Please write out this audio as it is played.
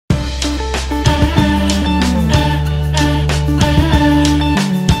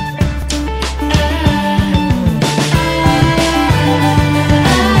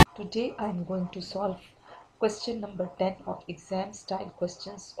Today I am going to solve question number 10 of exam style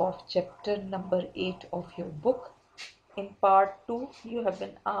questions of chapter number 8 of your book. In part 2, you have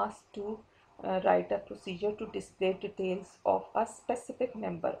been asked to write a procedure to display details of a specific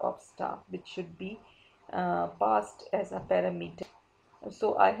member of staff which should be passed as a parameter.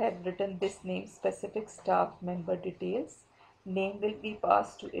 So I have written this name specific staff member details. Name will be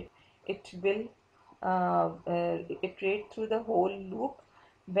passed to it. It will iterate through the whole loop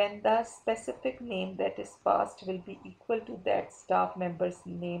when the specific name that is passed will be equal to that staff member's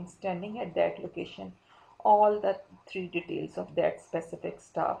name standing at that location. All the three details of that specific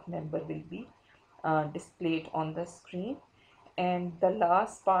staff member will be displayed on the screen. And the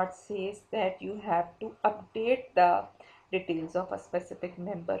last part says that you have to update the details of a specific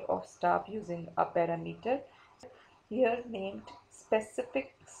member of staff using a parameter here named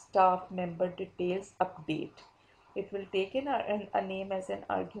specific staff member details update. It will take in a name as an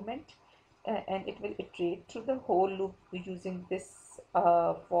argument and it will iterate through the whole loop using this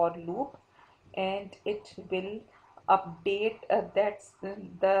for loop, and it will update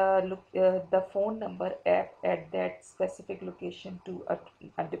the phone number at that specific location to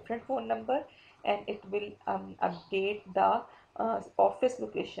a different phone number, and it will update the office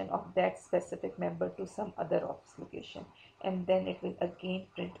location of that specific member to some other office location, and then it will again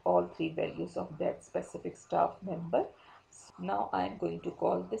print all three values of that specific staff member. Now I am going to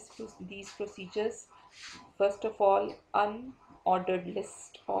call these procedures. First of all, unordered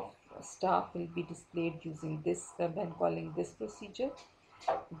list of staff will be displayed using this when calling this procedure.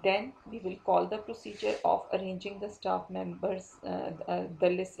 Then we will call the procedure of arranging the staff members, the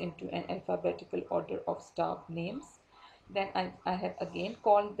list into an alphabetical order of staff names. Then I have again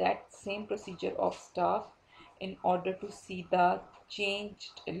called that same procedure of staff in order to see the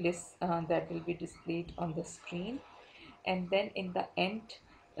changed list that will be displayed on the screen. And then in the end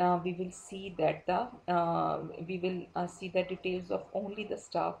we will see that see the details of only the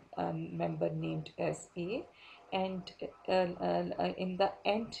staff member named as A, and in the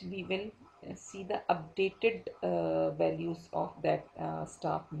end we will see the updated values of that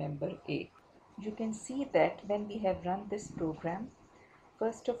staff member A. You can see that when we have run this program,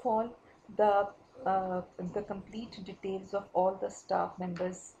 first of all, the complete details of all the staff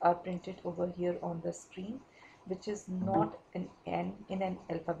members are printed over here on the screen, which is not in an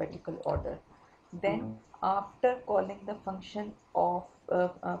alphabetical order. Then, after calling the function of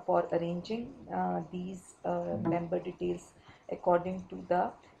for arranging these member details according to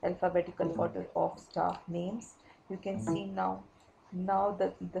the alphabetical order of staff names, you can see now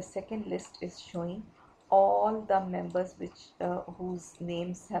the second list is showing all the members whose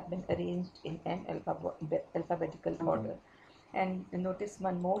names have been arranged in an alphabetical order. And notice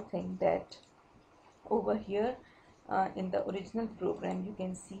one more thing, that over here in the original program you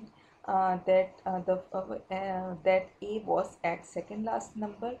can see that A was at second last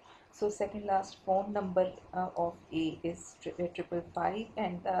number, so second last phone number of A is 555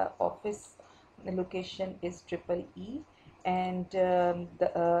 and the office location is EEE. And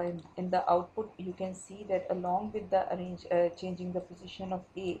in the output you can see that along with the changing the position of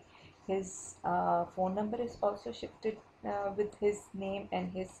A, his phone number is also shifted with his name,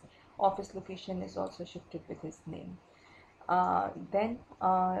 and his office location is also shifted with his name. Then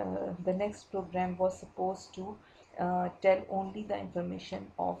the next program was supposed to tell only the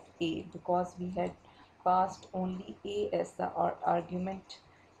information of A, because we had passed only A as the argument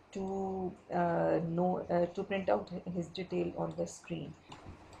to to print out his detail on the screen.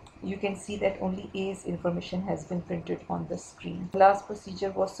 You can see that only A's information has been printed on the screen. The last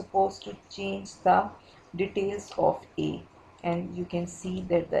procedure was supposed to change the details of A, and you can see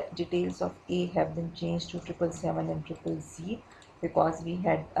that the details of A have been changed to 777 and Z, because we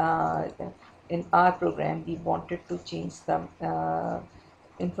had in our program we wanted to change the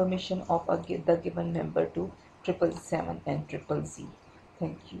information of the given member to 777 and Z.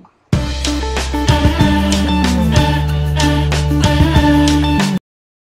 Thank you.